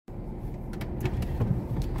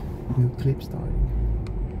New clip starting.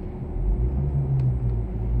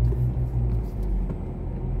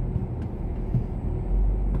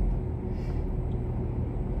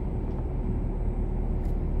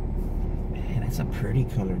 Man, that's a pretty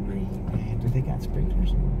color green, man. Do they got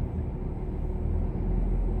sprinklers?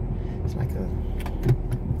 It's like a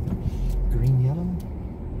green yellow.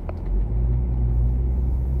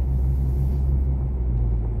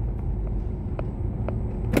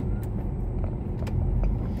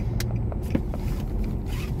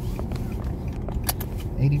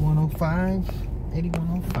 $81.05.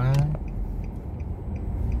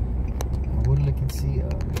 $81.05. We'll look and see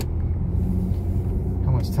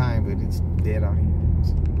how much time, but it's dead out here.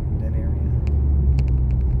 It's that area.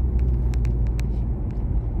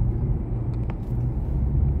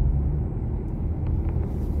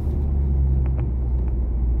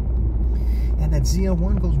 And that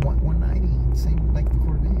ZL1 goes 190, same like the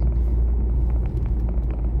Corvette.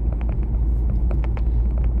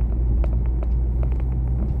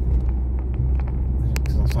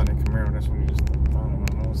 On the Camaro, that's what you just thought of. I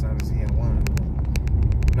know it's not a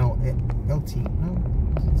ZL1. No, LT. No,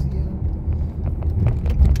 is it ZL?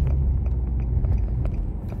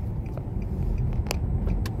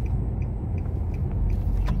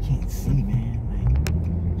 I can't see, man.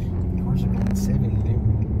 Like, cars are going 70. They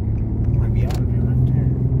might be out of here right there.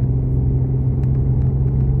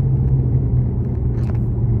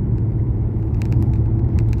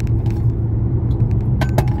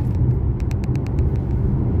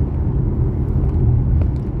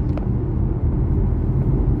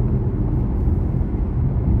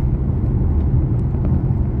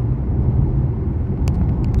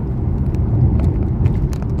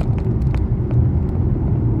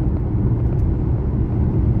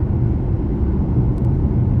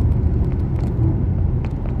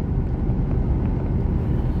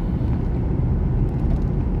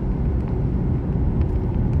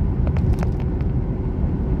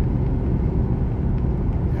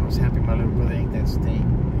 My little brother ate that steak,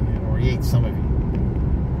 or he ate some of it.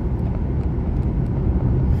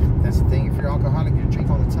 That's the thing, if you're alcoholic, you drink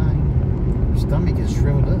all the time, your stomach is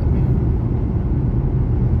shriveled up, man.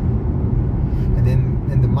 And then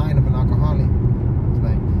in the mind of an alcoholic, it's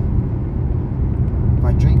like, if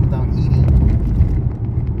I drink without eating,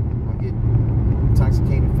 I'll get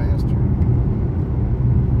intoxicated faster.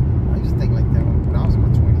 I used to think like that when I was in my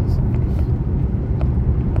 20s.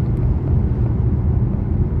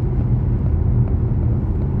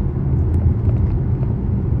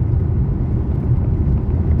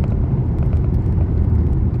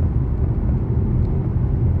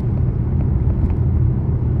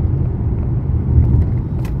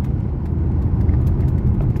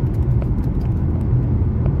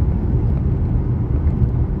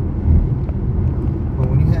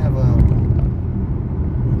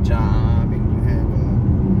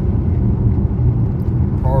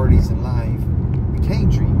 In life, you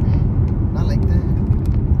can't drink, man. Not like that.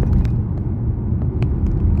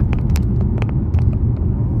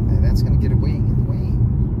 That's gonna get away in the way.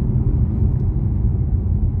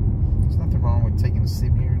 There's nothing wrong with taking a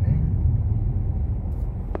sip here and there.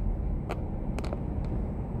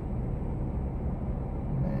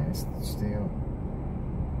 Man, it's still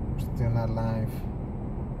not live.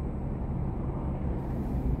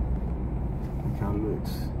 Look how it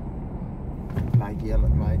looks. Light yellow,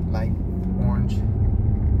 light orange.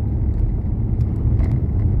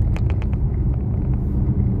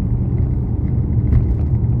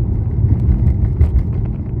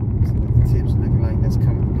 So the tips looking like needs to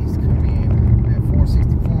come in at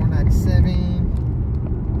 464.97.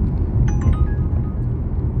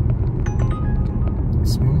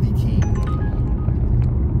 Smoothie King,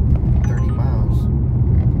 30 miles.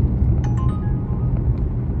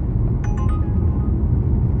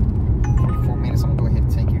 I'm gonna go ahead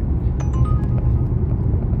and take it.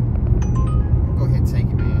 Go ahead and take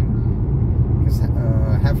it, man. Cause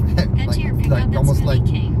like almost like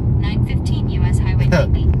 915 US Highway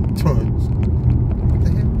 90. What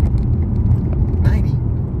the hell? 90.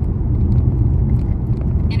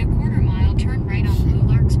 In a quarter mile, turn right on Blue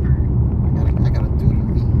Larkspur. I gotta do it.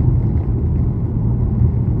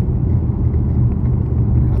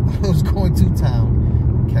 I thought I was going to town.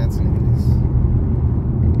 I'm canceling this.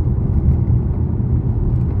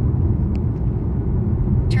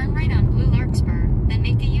 Turn right on Blue Larkspur, then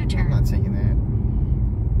make a U-turn. I'm not taking that.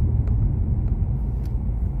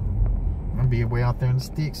 I'm gonna be way out there in the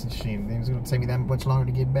sticks and shit. It's gonna take me that much longer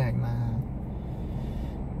to get back. Nah.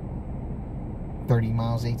 30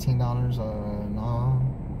 miles, $18. No.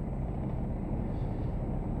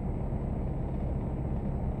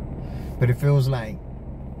 But it feels like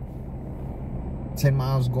 10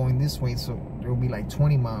 miles going this way, so there will be like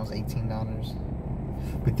 20 miles, $18.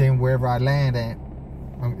 But then wherever I land at,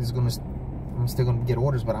 I'm still gonna get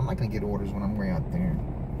orders, but I'm not gonna get orders when I'm way out there.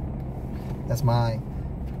 That's my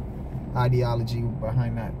ideology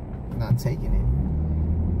behind not taking it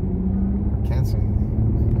or canceling it.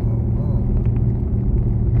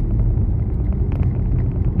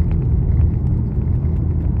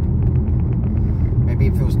 Maybe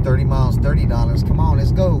if it was 30 miles, $30. Come on,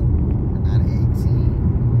 let's go. Not 18.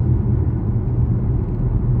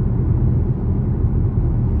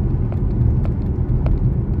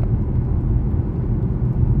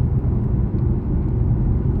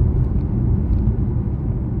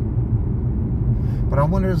 But I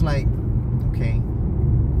wonder, is like, okay,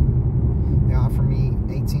 they offer me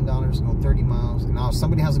 $18 to go 30 miles, and now if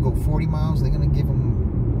somebody has to go 40 miles, they're gonna give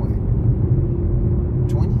them what,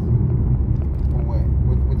 20? Or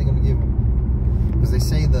what they gonna give them? Because they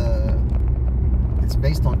say it's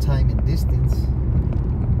based on time and distance.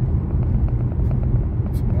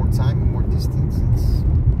 So more time and more distance, it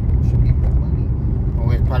should be more money. Oh,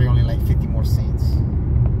 it's probably only like 50 more cents.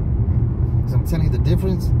 Because I'm telling you the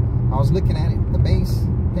difference. I was looking at it, the base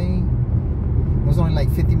pay, it was only like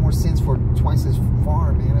 50 more cents for twice as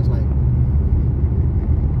far, man. I was like,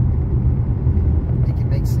 make it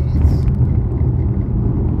make sense.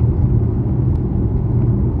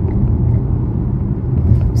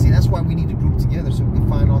 See, that's why we need to group together so we can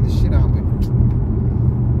find all this shit out. But I'm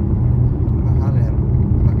gonna holler at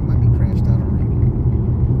him. He might be crashed out already.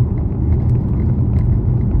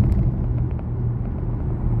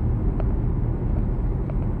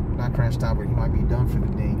 Not crashed out, but he might be done for the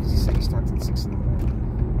day because he said he starts at 6 in the morning.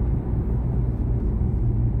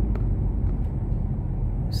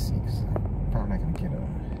 Let's see, because I'm probably not going to get a...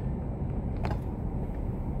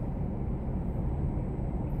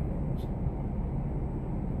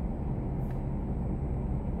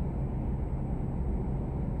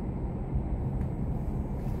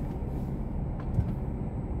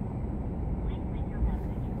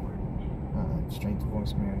 straight to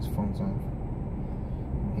voicemail, his phone's off.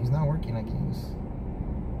 He's not working, I guess.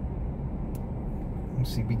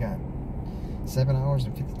 Let's see, we got 7 hours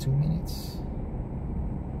and 52 minutes.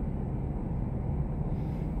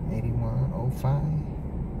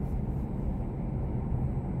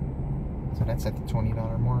 81.05. So that's at the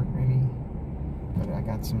 $20 mark, really. But I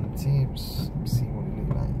got some tips. Let me see what it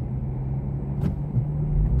look like.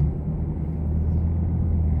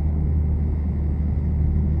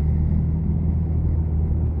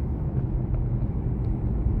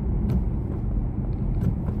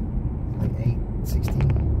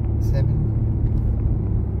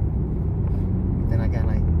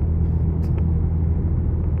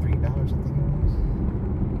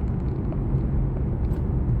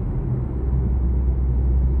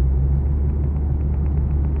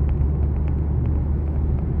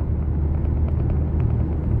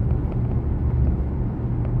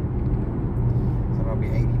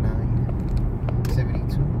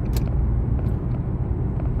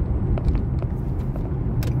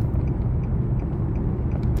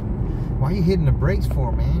 Why are you hitting the brakes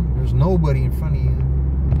for, man? There's nobody in front of you.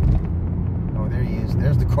 Oh, there he is.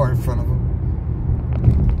 There's the car in front of him.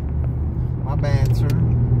 My bad, sir.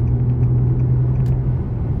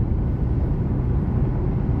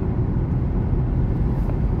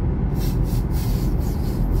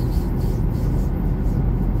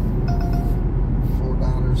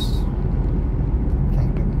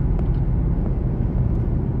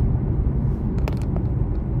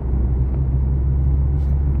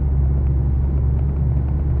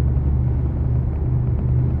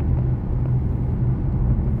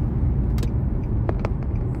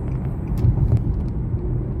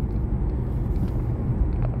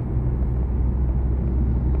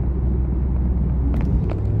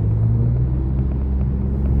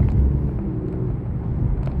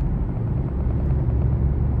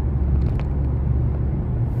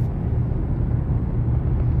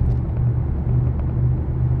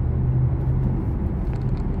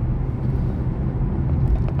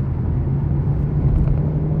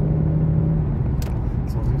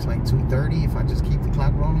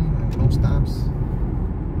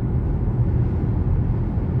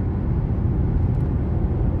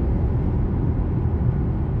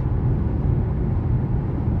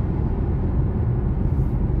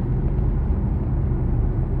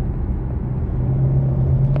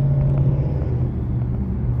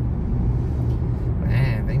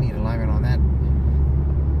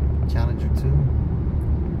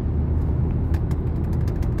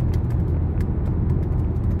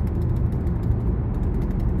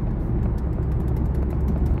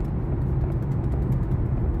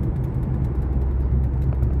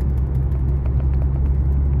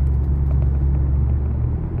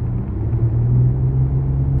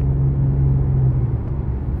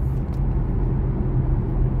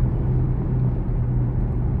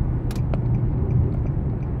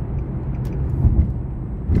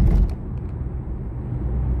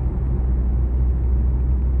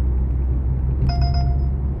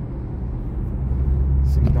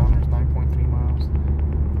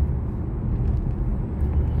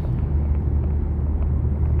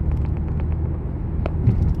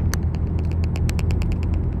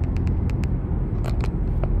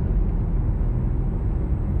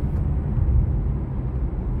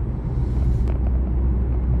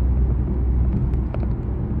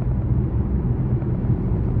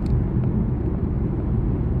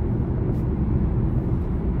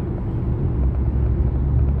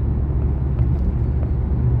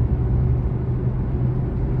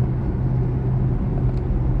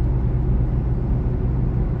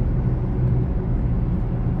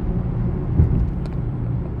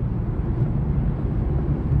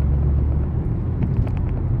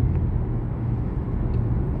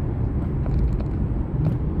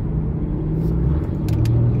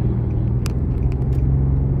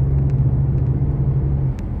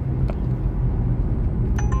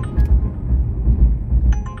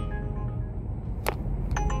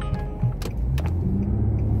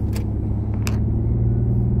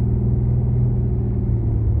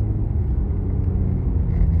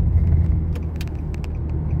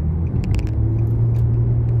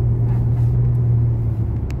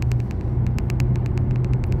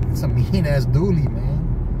 ass dually, man.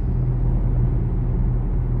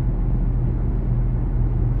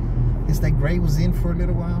 Guess that gray was in for a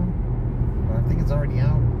little while, but I think it's already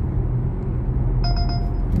out. I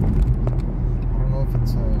don't know if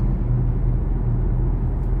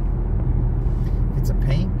it's a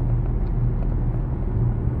paint,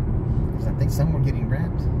 because I think some were getting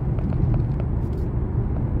wrapped.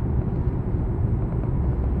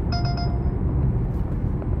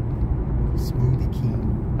 Smoothie King.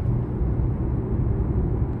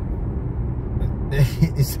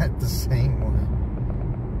 Is that the same one?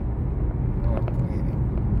 Oh, go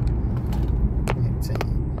ahead and take it.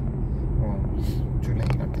 Well, too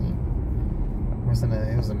late, I think.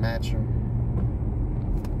 It was a matcher.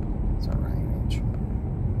 It's alright, matcher.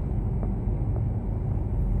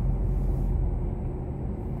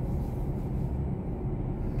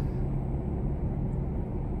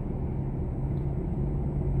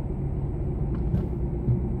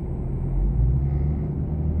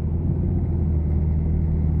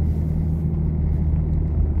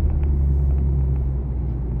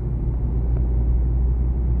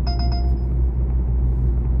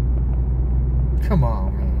 Come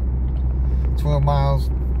on, man. 12 miles,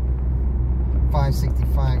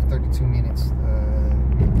 565, 32 minutes.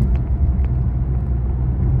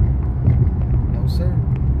 No, sir.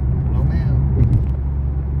 No, ma'am.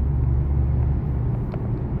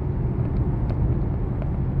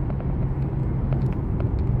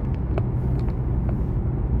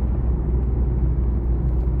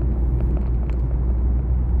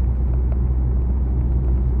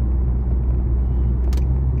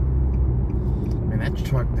 That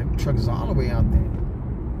truck is all the way out there.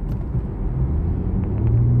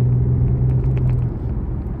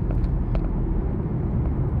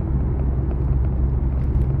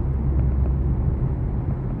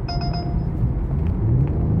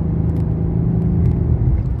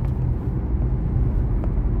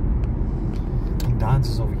 And Don's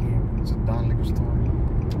is over here. It's a Don liquor store.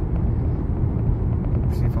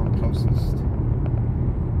 Let's see if I'm closest.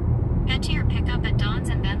 Head to your pickup at Don's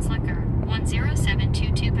and Ben's Liquor,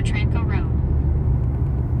 10722 Petranco Road.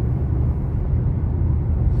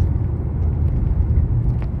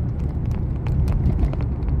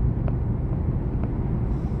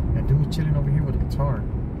 That dude was chilling over here with a guitar.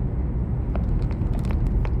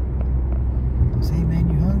 I said, hey man,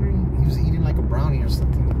 you hungry? He was eating like a brownie or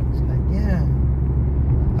something. He's like, yeah.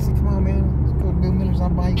 I said, come on man, let's go to Bill Miller's, I'll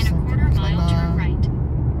buy you In something. a quarter He's mile, like, turn right.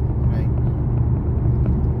 Right.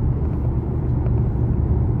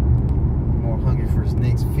 More hungry for his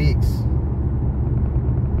next fix.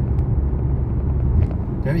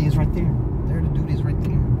 There he is right there. There the dude is right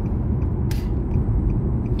there.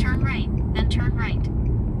 Turn right, then turn right.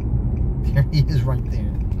 There he is right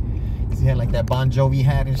there. He had like that Bon Jovi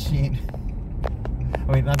hat and shit.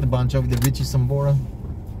 I mean, not the Bon Jovi, the Richie Sambora.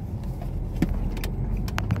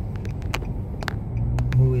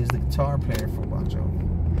 Who is the guitar player for Bon Jovi.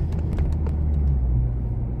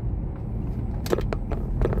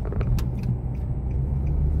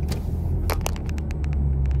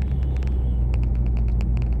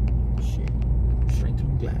 Shit. Straight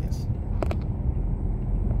through the glass.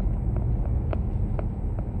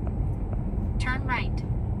 Turn right.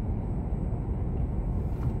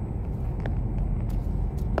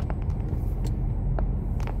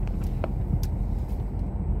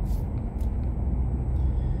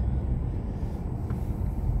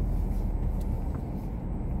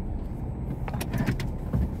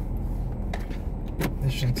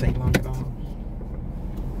 This shouldn't take long at all.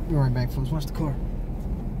 Be right back, folks. Watch the car.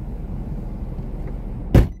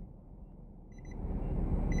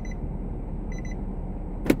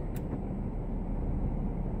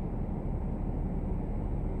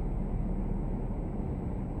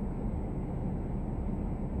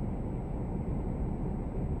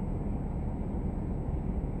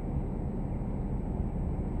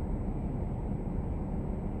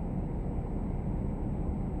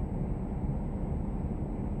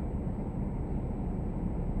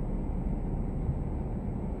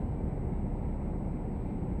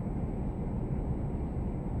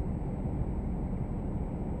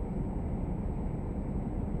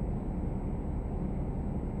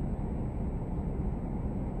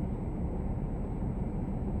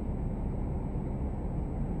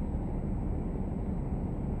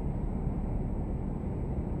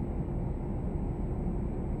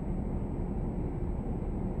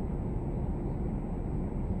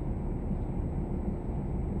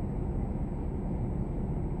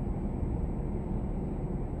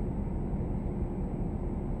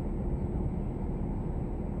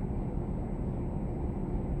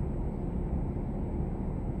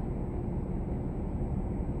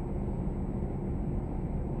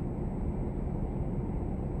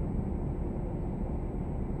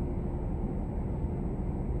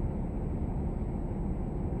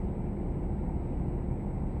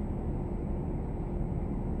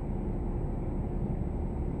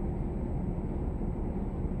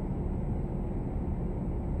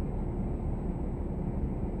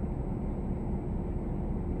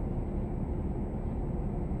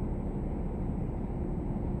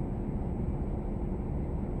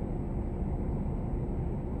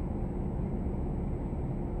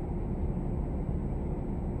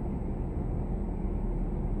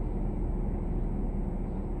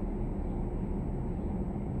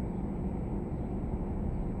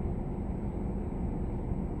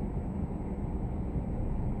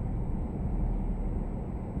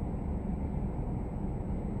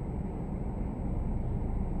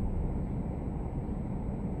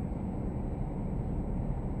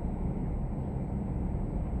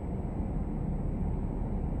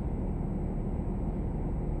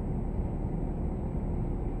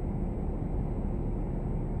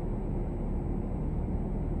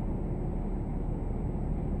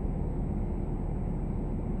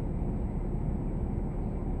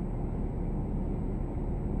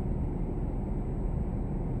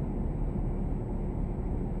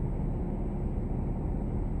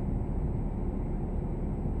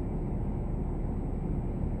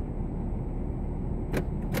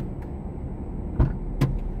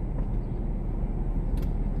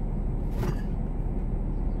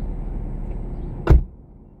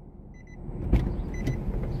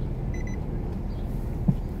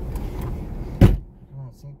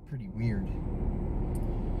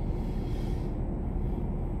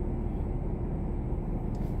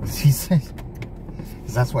 She said,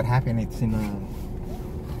 because that's what happened. It's in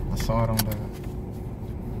I saw it on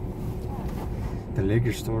the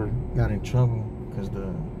liquor store. Got in trouble because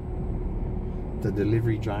the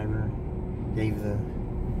delivery driver gave the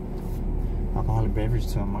alcoholic beverage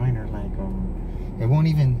to a minor. Like, you won't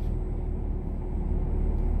even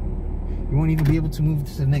be able to move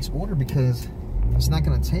to the next order because it's not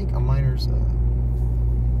going to take a minor's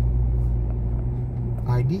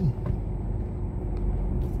ID.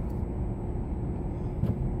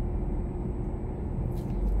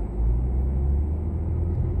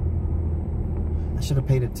 I should have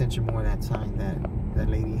paid attention more that time that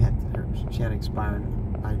lady had she had expired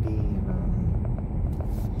ID and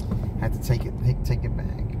had to take it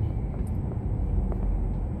back.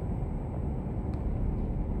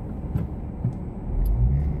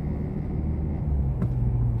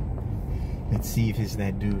 Let's see if it's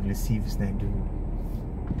that dude. Let's see if it's that dude.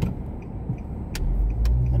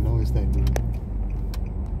 I know it's that dude.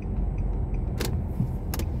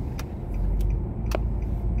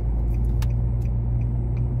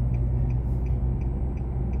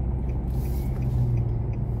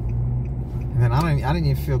 And then I didn't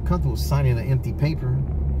even feel comfortable signing an empty paper.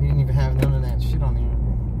 He didn't even have none of that shit on there.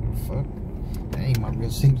 Fuck. That ain't my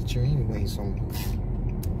real signature anyway, so.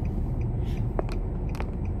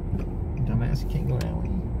 Dumbass, you can't go that way.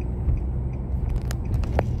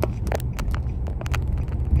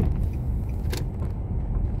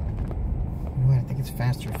 You know what? I think it's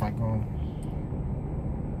faster if I go.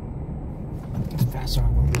 It's faster if I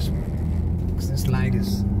go this way. Because this light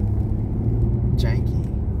is janky.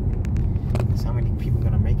 Because how many people are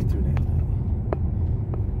going to make it through that light?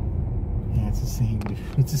 Yeah, it's the same dude.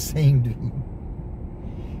 It's the same dude.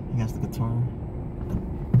 He has the guitar.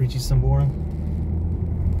 Richie Sambora.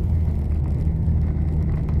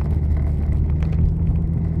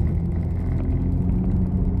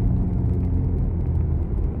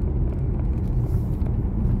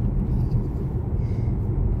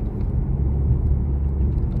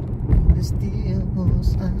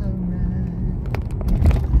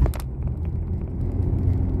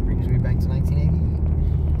 Brings me back to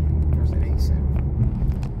 1980. Or was it 87?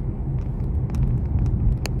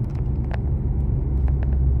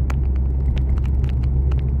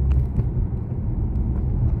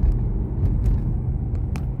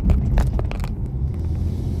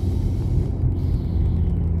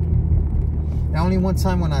 Now, only one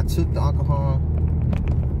time when I took the alcohol,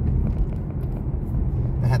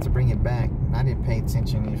 I had to bring it back. I didn't pay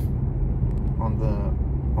attention if on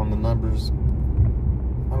the numbers.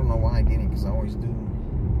 I don't know why I didn't, because I always do.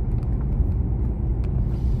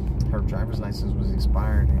 Her driver's license was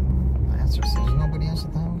expired, and I asked her, "There's nobody else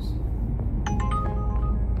at the house?"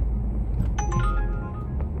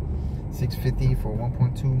 650 for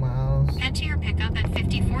 1.2 miles. Head to your pickup at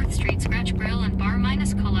 54th Street Scratch Grill and Bar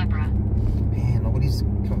minus Culebra. Man, nobody's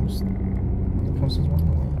close. Closest one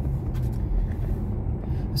away.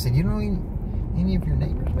 I said, "You know any of your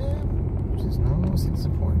neighbors, man?" She says, "No." I said, "It's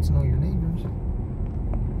important to know your neighbors."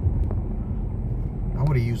 I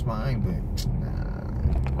would have used mine, but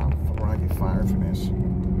nah, I'll get fired for this.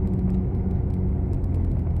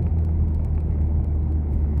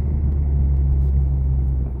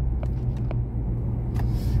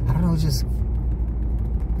 I don't know, just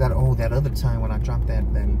that other time when I dropped that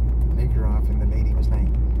nigger off and the lady was like,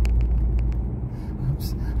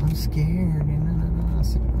 I'm scared, and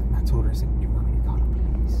I told her, I said, "You want me to call the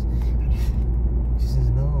police?" She says,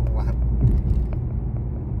 "No."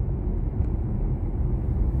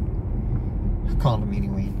 I called him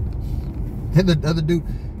anyway. And the other dude,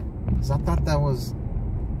 because I thought that was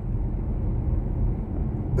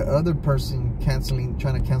the other person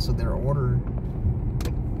trying to cancel their order,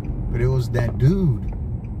 but it was that dude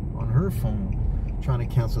on her phone trying to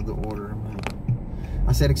cancel the order.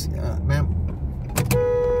 I said, "Ma'am,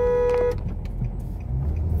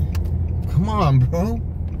 come on, bro."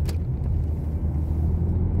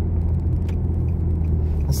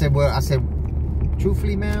 I said,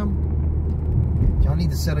 "Truthfully, ma'am, y'all need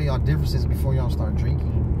to settle y'all differences before y'all start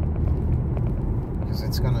drinking, because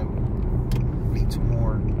it's gonna lead to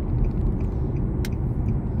more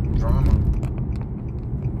drama."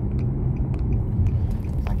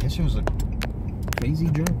 I guess she was a crazy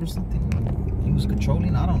drunk or something. He was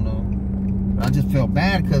controlling. I don't know. But I just felt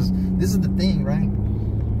bad because this is the thing, right?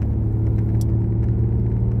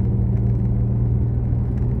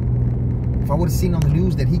 If I would have seen on the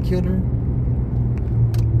news that he killed her,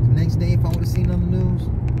 the next day, if I would have seen on the news,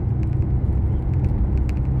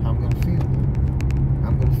 how I'm gonna feel?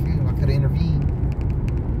 I'm gonna feel I could have intervened,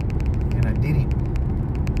 and I didn't.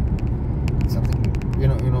 Something, you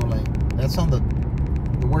know, like that's on the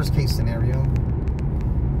the worst case scenario.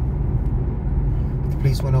 The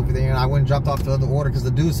police went over there, and I went and dropped off the other order because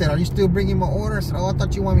the dude said, "Are you still bringing my order?" I said, "Oh, I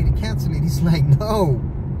thought you wanted me to cancel it." He's like, "No."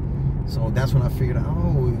 So that's when I figured out,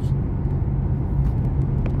 oh, it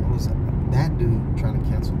was that dude trying to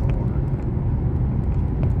cancel the order.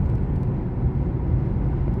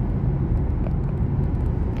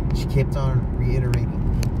 She kept on reiterating,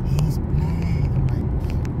 "He's black." I'm like,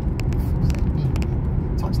 what does that mean?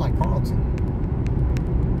 Talks like Carlton.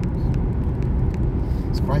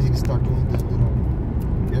 Surprised he didn't start doing the little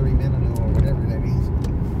Barry Manilow or whatever that is.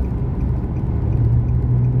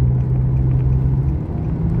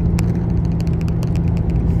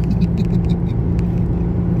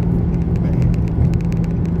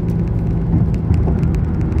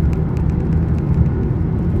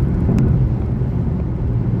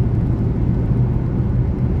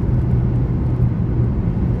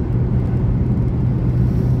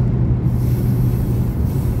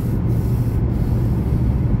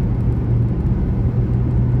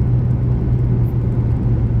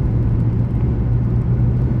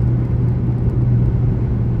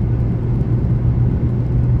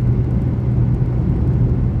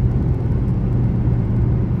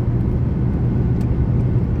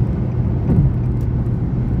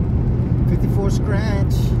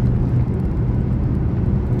 Scratch.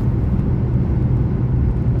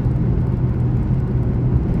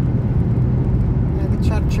 Yeah, they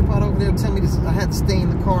tried to trip out over there and tell me this, I had to stay in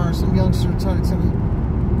the car. Some youngster tried to tell me.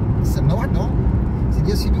 I said, "No, I don't." He said,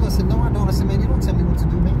 "Yes, you do." I said, "No, I don't." I said, "Man, you don't tell me what to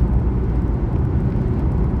do, man."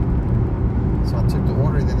 So I took the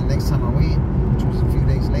order. Then the next time I went, which was a few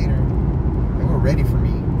days later, they were ready for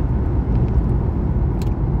me.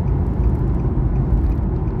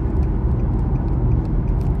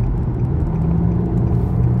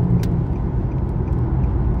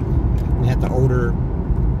 The older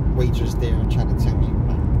waitress there and trying to tell me.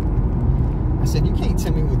 I said, "You can't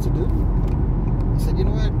tell me what to do." I said, "You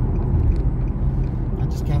know what? I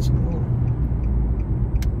just canceled the order."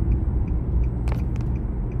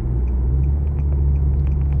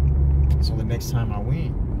 So the next time I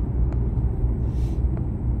went,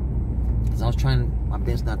 because I was trying my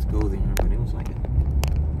best not to go there, but it was like an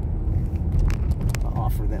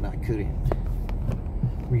offer that I couldn't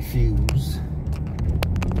refuse.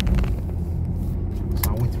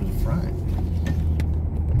 I went through the front.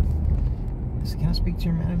 I said, "Can I speak to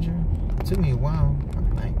your manager?" It took me a while,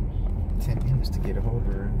 like 10 minutes to get a hold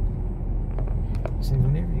of her. I said,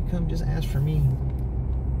 "Whenever you come, just ask for me."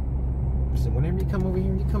 I said, "Whenever you come over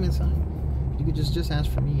here, you come inside. You could just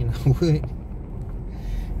ask for me," and I would.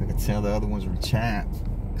 I could tell the other ones were chapped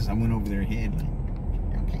because I went over their head like,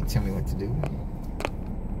 "Y'all can't tell me what to do."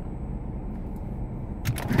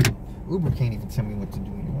 Uber can't even tell me what to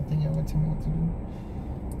do. You don't think y'all would tell me what to do?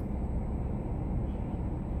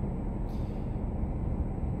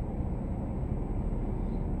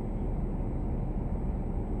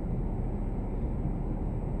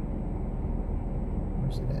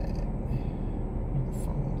 Where's it at? The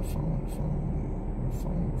phone, the phone, the phone, the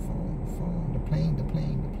phone, the phone, the phone, the plane, the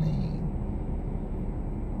plane, the plane.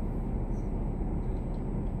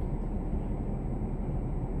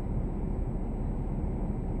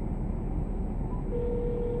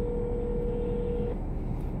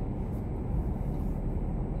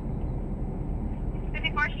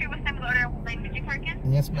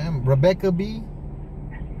 Yes, ma'am. Rebecca B.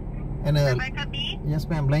 And Rebecca B. Yes,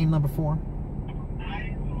 ma'am. Lane number 4.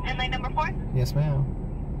 And lane number 4? Yes, ma'am.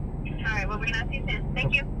 Alright, well, we're gonna see you soon.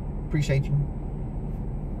 Thank you. Appreciate you.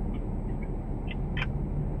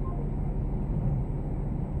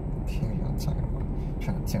 Y'all talking about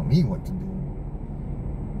trying to tell me what to do.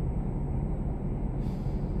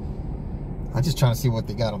 I'm just trying to see what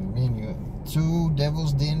they got on the menu. 2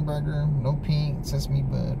 Devil's Den burger, no pink, sesame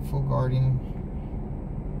bud, full garden,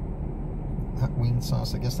 hot wing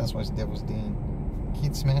sauce. I guess that's why it's Devil's Den.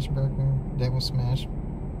 Kid smash burger, devil smash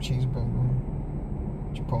cheeseburger,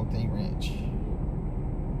 chipotle ranch.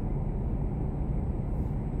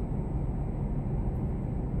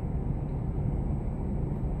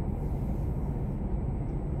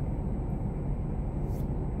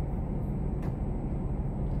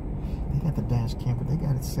 They got the dash cam, but they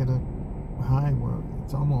got it set up high where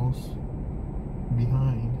it's almost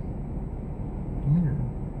behind the mirror.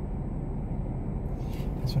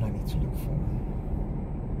 That's what I need to look for.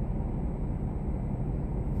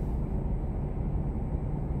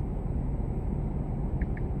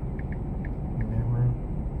 Mirror,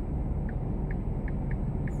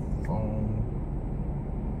 phone,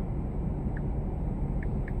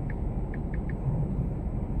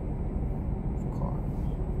 car.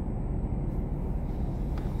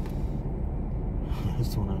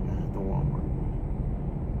 This one I got at the Walmart.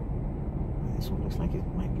 This one looks like it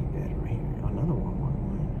might be better right here. Another Walmart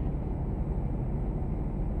one.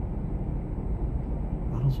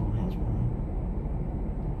 AutoZone has one.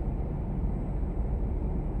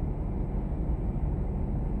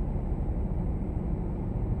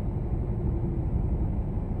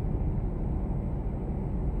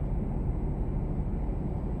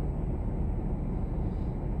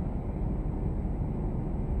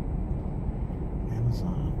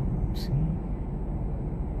 Amazon, see?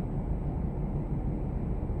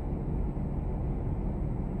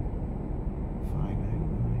 $5.99.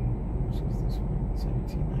 How much is this one? $17.99.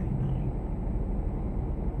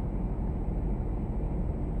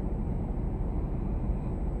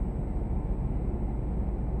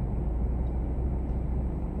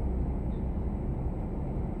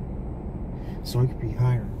 So it could be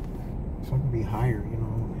higher. So it could be higher, you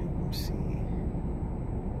know. Let's see.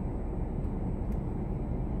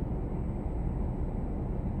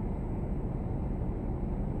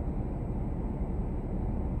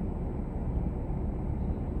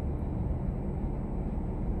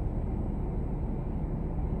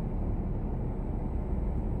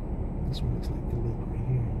 This one looks like the lid right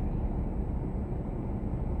here.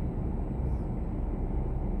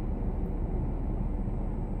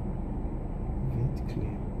 Vent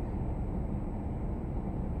clear.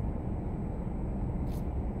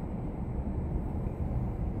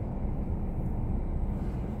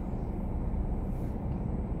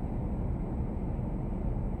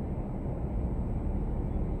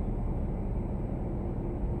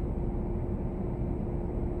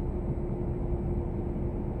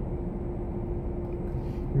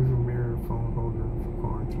 Rear mirror, phone holder for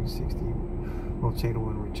car 360,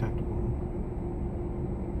 rotatable and retractable.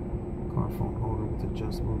 Car phone holder with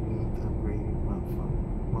adjustable length, upgraded,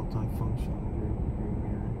 multi-function rear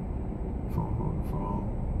mirror, phone holder for all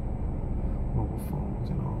mobile phones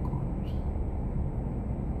and all cars.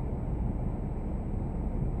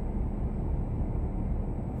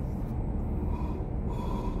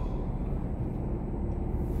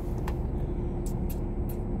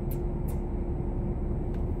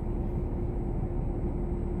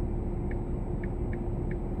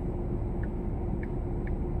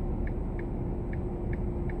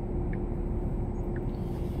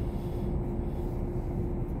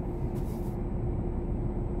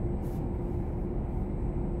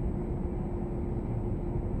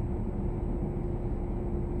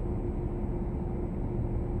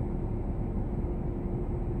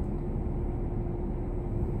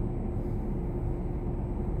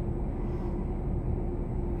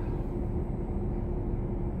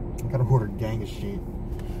 I gotta order a gang of shit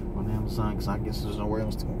on Amazon because I guess there's nowhere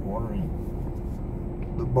else to order it.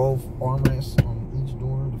 The both armrests on each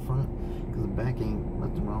door, the front, because the back ain't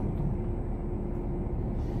nothing wrong with them.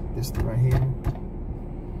 This right here,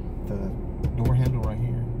 the door handle right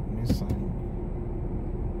here, on this side.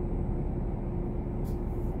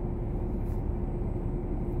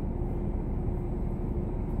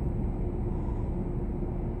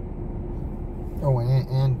 Oh,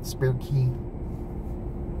 and spare key.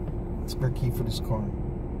 Spare key for this car.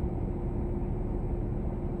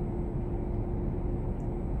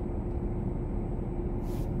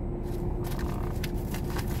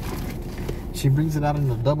 She brings it out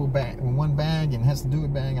in a double bag, in one bag, and has to do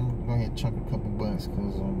it bag. I'm gonna go ahead and chuck a couple bucks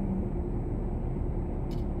because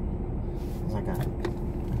I got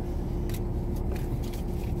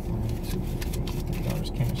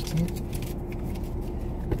 $250 cash to it.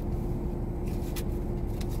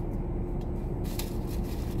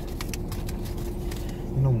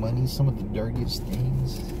 You know, money's some of the dirtiest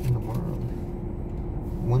things in the world.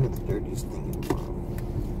 One of the dirtiest things in the world.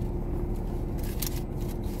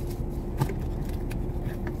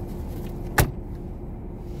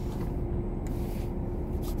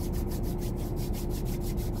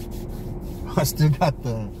 I still got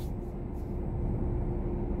the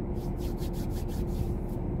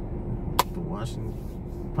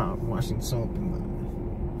washing soap and the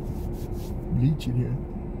bleach in here.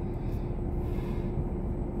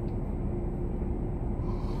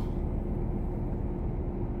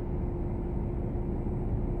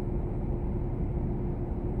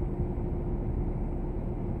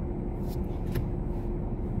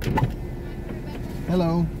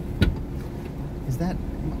 Hello. Is that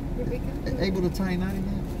able to tie a knot in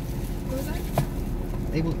that? What was that?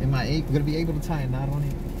 Am I gonna be able to tie a knot on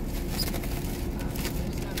it?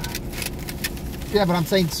 Yeah, but I'm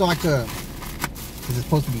saying so I could, because it's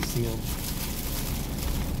supposed to be sealed.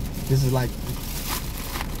 This is like,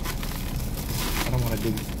 I don't want to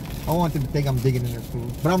dig. I want them to think I'm digging in their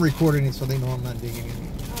food, but I'm recording it so they know I'm not digging in it.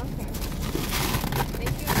 Oh, okay. Thank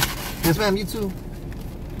you. Yes, ma'am. You too.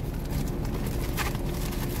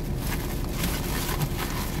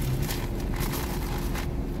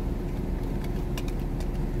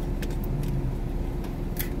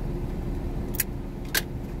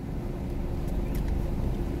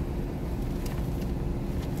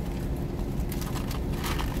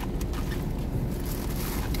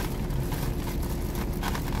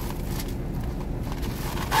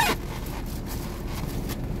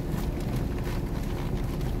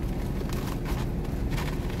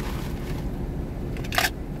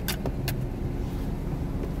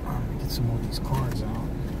 Some more of these cards out.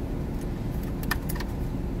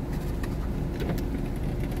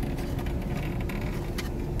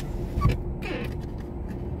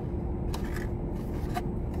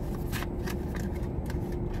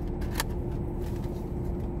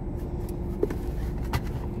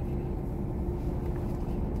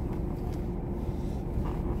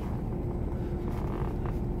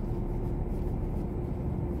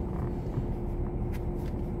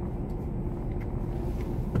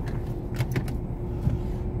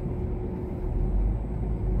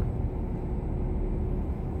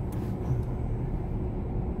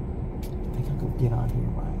 Get out here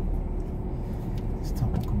by this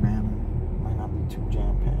Temple Cabana. Might not be too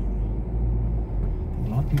jam-packed. A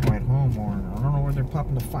lot of people at home, or I don't know where they're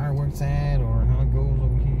popping the fireworks at, or how it goes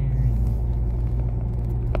over here.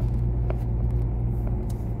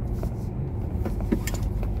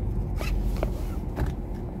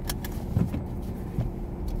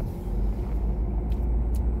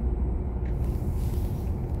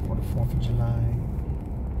 For the 4th of July.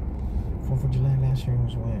 4th of July last year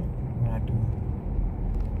was when I do.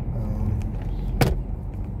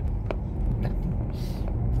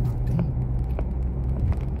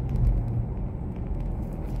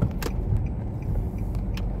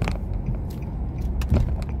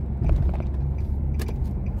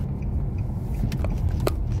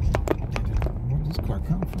 Where did this car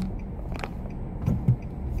come from?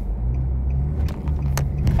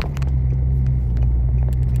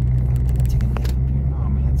 Take a left up here. Oh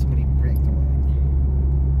man, somebody braked away.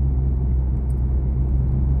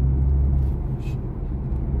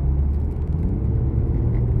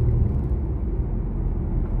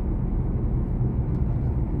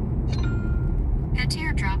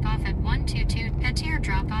 Petier drop off at 122. Petier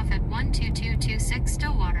drop off at 12226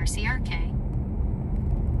 Stillwater, CRK.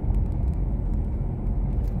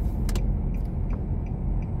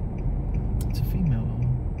 It's a female though.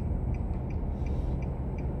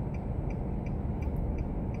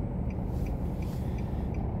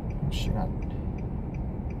 Oh shit,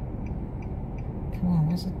 come on,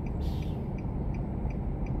 where's it?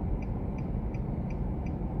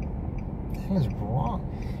 What the hell is wrong?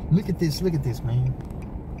 Look at this, man.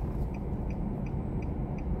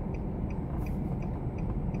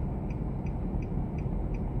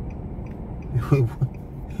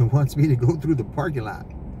 It wants me to go through the parking lot.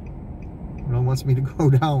 It wants me to go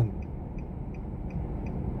down.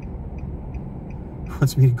 It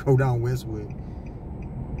wants me to go down Westwood.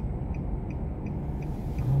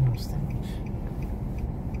 I don't understand.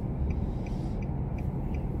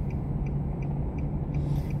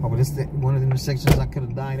 Oh, but this is one of the intersections I could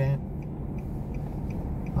have died at.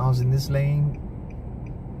 I was in this lane.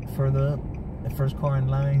 Further up, the first car in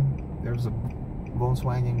line, there was a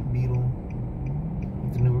Volkswagen Beetle.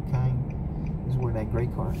 The newer kind. This is where that gray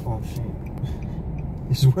car. Oh shit!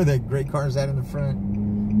 This is where that gray car is at in the front.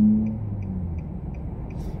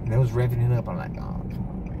 And that was revving it up. I'm like, oh come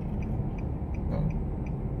on,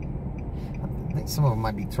 man. I think some of them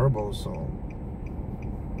might be turbos, so.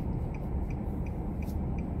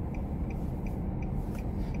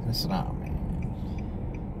 Listen out, man.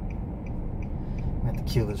 I have to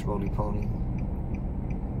kill this roly-poly.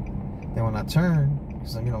 Then when I turn,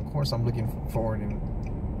 because you know, of course, I'm looking forward and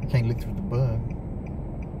I can't look through the bug.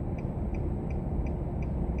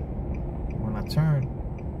 When I turned,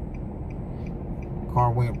 the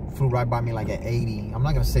car flew right by me like at 80. I'm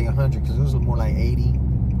not gonna say 100 because it was more like 80.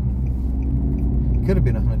 Could have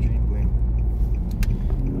been 100, but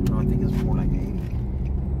no, I think it's more like 80.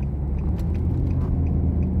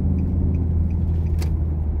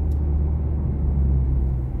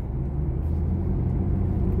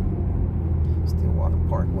 Stillwater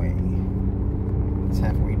Parkway. It's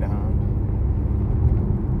halfway down.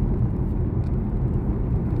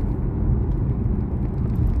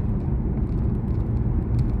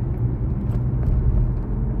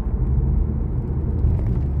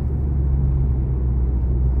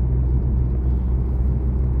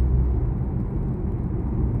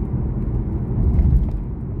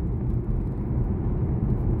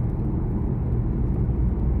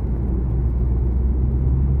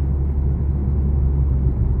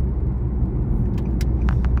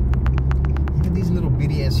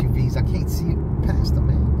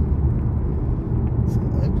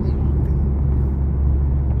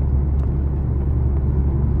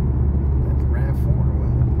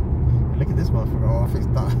 fall off his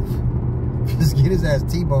thigh. Just get his ass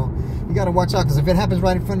T-bone. You gotta watch out, because if it happens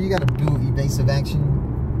right in front of you, you gotta do evasive action.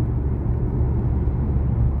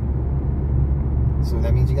 So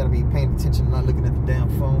that means you gotta be paying attention, not looking at the damn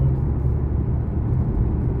phone.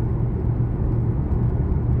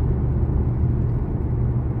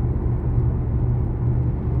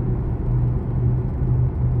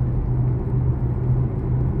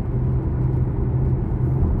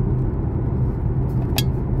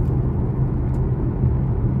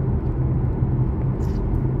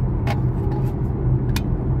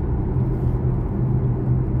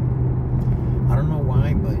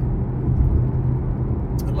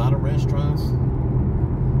 Restaurants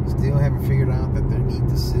still haven't figured out that they need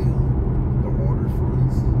to seal the orders for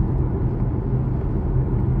us.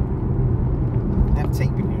 I have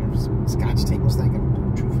tape in here, some Scotch tape. What's that gonna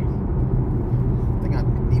do, truthfully? I think I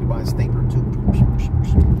need to buy a stapler too.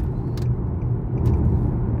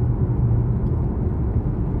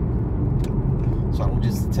 So I don't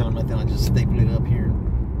just tell them nothing, I just staple it up here,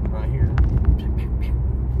 right here.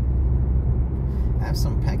 I have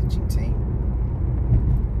some packaging tape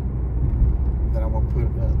that I want to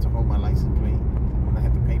put to hold my license plate when I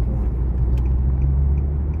have the paper one.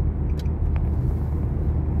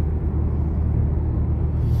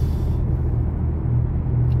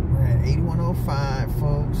 We're at 8105,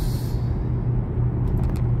 folks.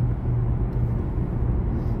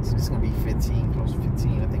 So this is going to be 15, close to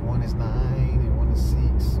 15. I think one is 9 and one is 6. So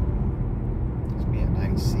it's going to be at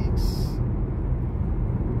 96.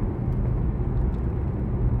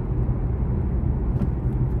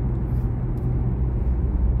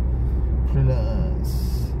 Plus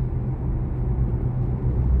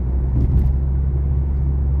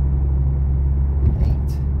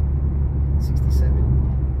 867.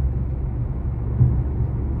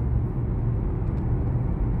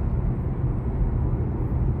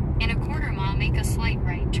 In a quarter mile, make a slight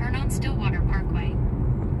right, turn on Stillwater Parkway.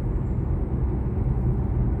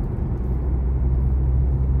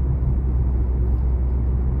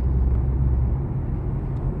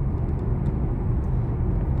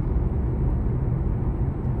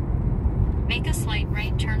 Make a slight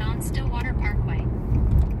right turn on Stillwater Parkway.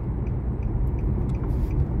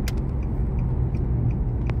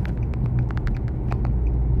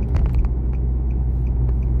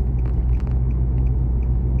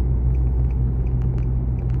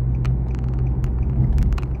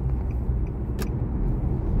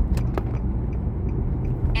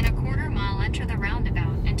 In a quarter mile, enter the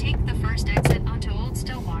roundabout and take the first exit onto Old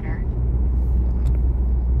Stillwater.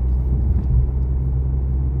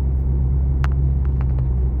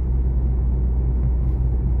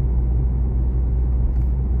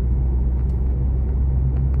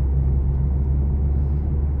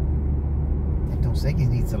 He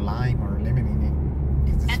needs a lime or lemon in it.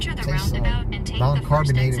 Enter the roundabout and take the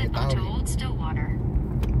first exit onto Old Stillwater.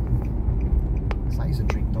 I used to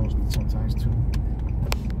drink those sometimes too.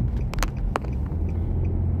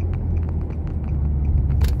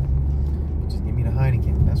 Just give me the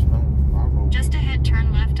Heineken. That's what I'll roll. Just ahead,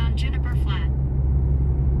 turn left on Juniper Flat.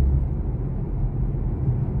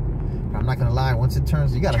 I'm not gonna lie. Once it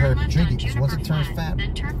turns, you gotta hurry up and drink it, because once it turns fat,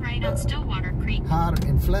 then turn right on Stillwater Creek. Hot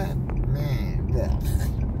and flat, man. Yeah.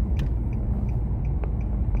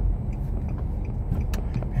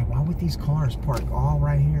 Man, why would these cars park all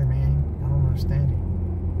right here, man? I don't understand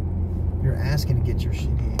it. You're asking to get your shit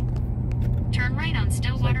in. Turn right on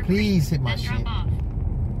Stillwater like, please Creek, hit my then shit. drop off.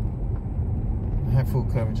 I have full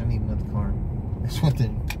coverage. I need another car. That's what the.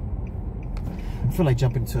 I feel like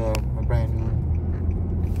jumping to a brand new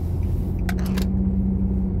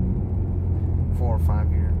 4 or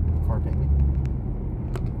 5 year car payment.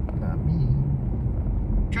 Not me.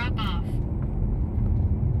 Drop off.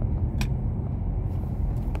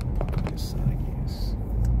 This side, I guess.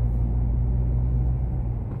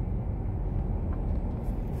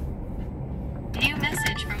 New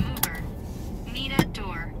message from Uber. Meet at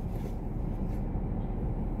door.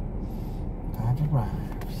 I've arrived.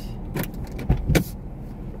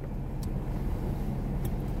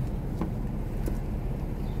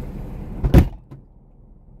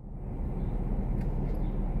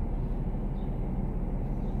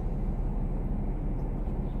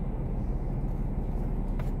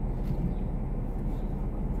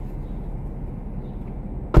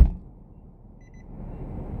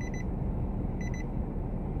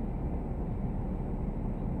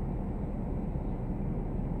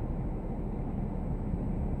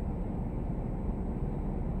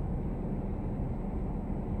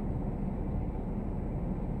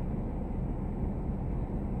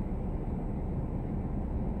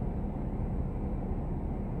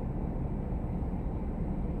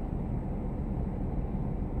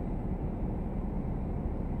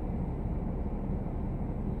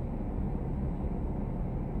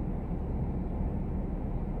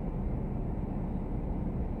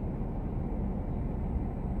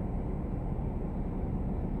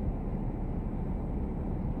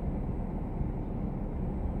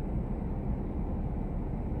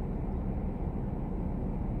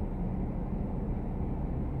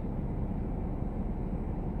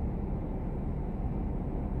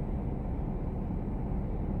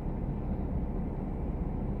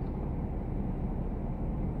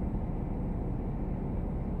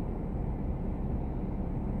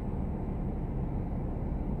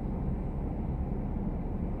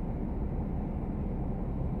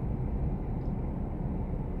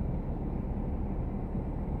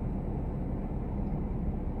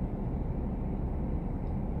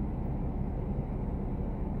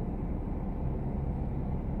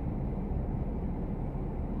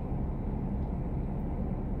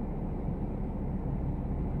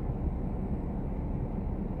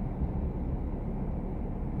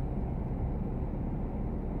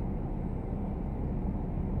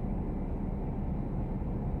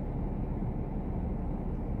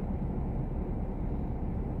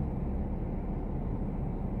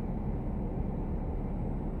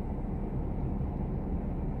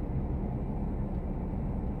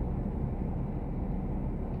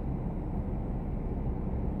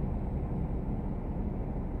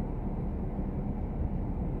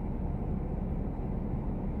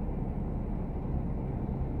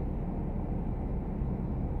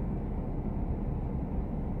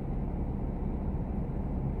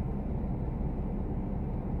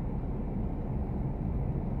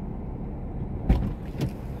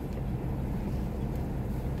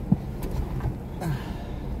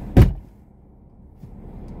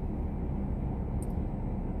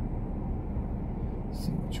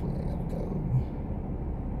 see which way I gotta go.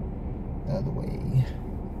 The other way.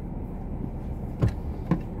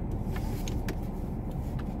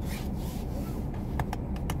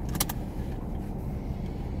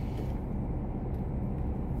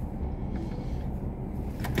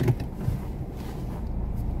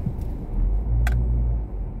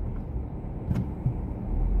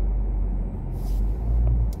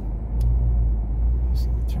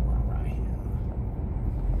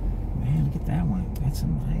 That one, that's a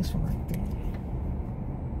nice one right there.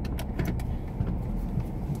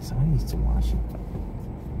 Somebody needs to wash it.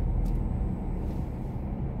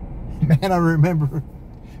 Man, I remember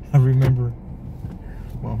my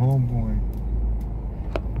homeboy,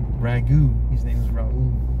 Ragu. His name is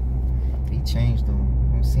Raul. He changed him.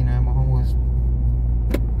 I've seen him at my homeboy's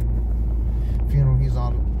funeral. He's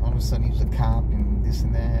all of a sudden he was a cop and this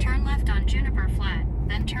and that. Turn left on Juniper Flat,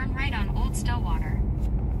 then turn right on Old Stillwater.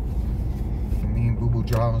 Me and Boo Boo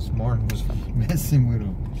Jarvis Martin was messing with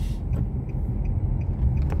him.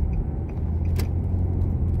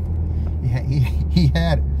 He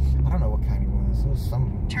had, I don't know what kind he was. It was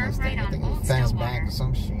some Turn Mustang. right I think on it was Old fastback or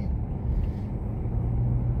some shit.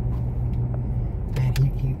 Man,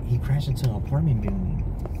 he crashed into an apartment building.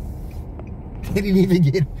 They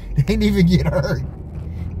didn't even get hurt.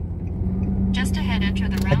 Just ahead, enter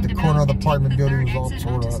the roundabout. At the corner of the and apartment take the building third was all exit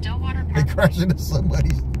tore onto up. Stillwater They Parkway. crashed into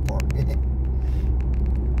somebody's apartment.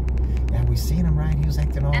 And we seen him, right? He was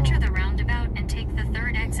acting all Enter the roundabout and take the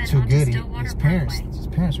third exit too onto good. Stillwater His Parkway.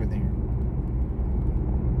 parents were there.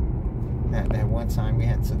 That one time we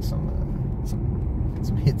had some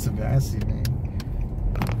hits of acid, man.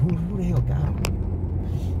 Who the hell got him?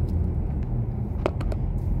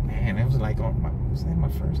 Man, it was like was that my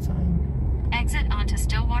first time? Exit onto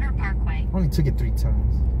Stillwater Parkway. I only took it 3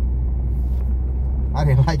 times. I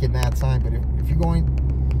didn't like it that time, but if you're going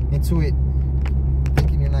into it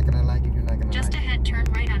thinking you're not gonna like it, you're not gonna Just like ahead, turn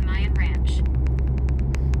right on Mayan Ranch. it.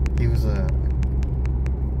 He was a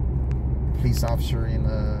police officer in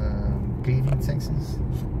Cleveland, Texas.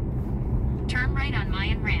 Turn right on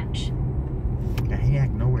Mayan Ranch. Yeah, he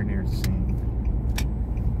act nowhere near the same.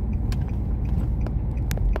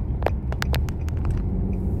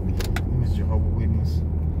 He was Jehovah's Witness.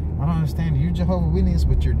 I don't understand. You're Jehovah's Witness,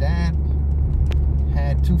 but your dad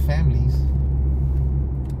had 2 families.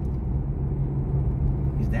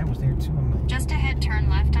 His dad was there too. I'm like, Just ahead, turn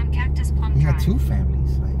left on Cactus Plum he Drive. had 2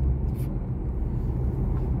 families. Like,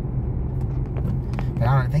 but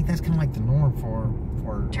I think that's kind of like the norm for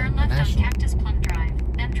Turn left on national. Cactus Plum Drive,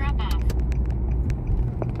 then drop off. Kind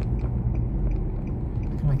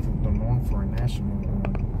of like the norm for a national.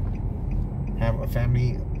 Have a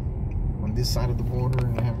family on this side of the border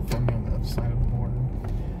and have a family on the other side of the border.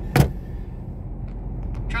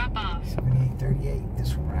 Drop off. 7838,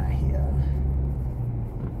 this one right here.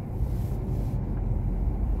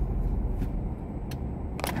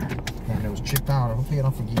 Man, it was tripped out. Hopefully I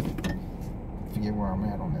don't forget where I'm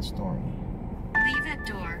at on that story. Leave at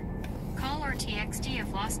door. Call or TXT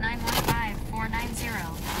if lost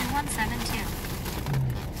 915-490-2172.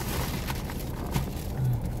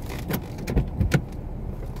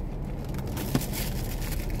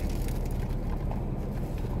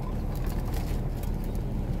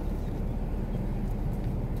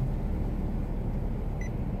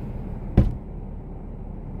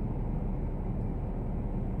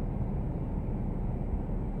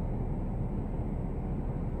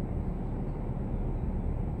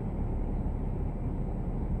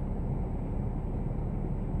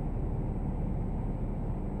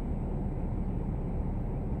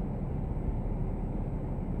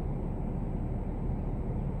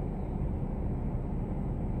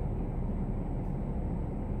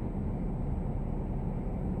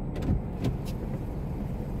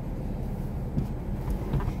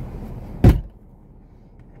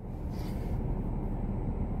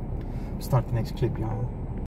 Start the next clip, y'all.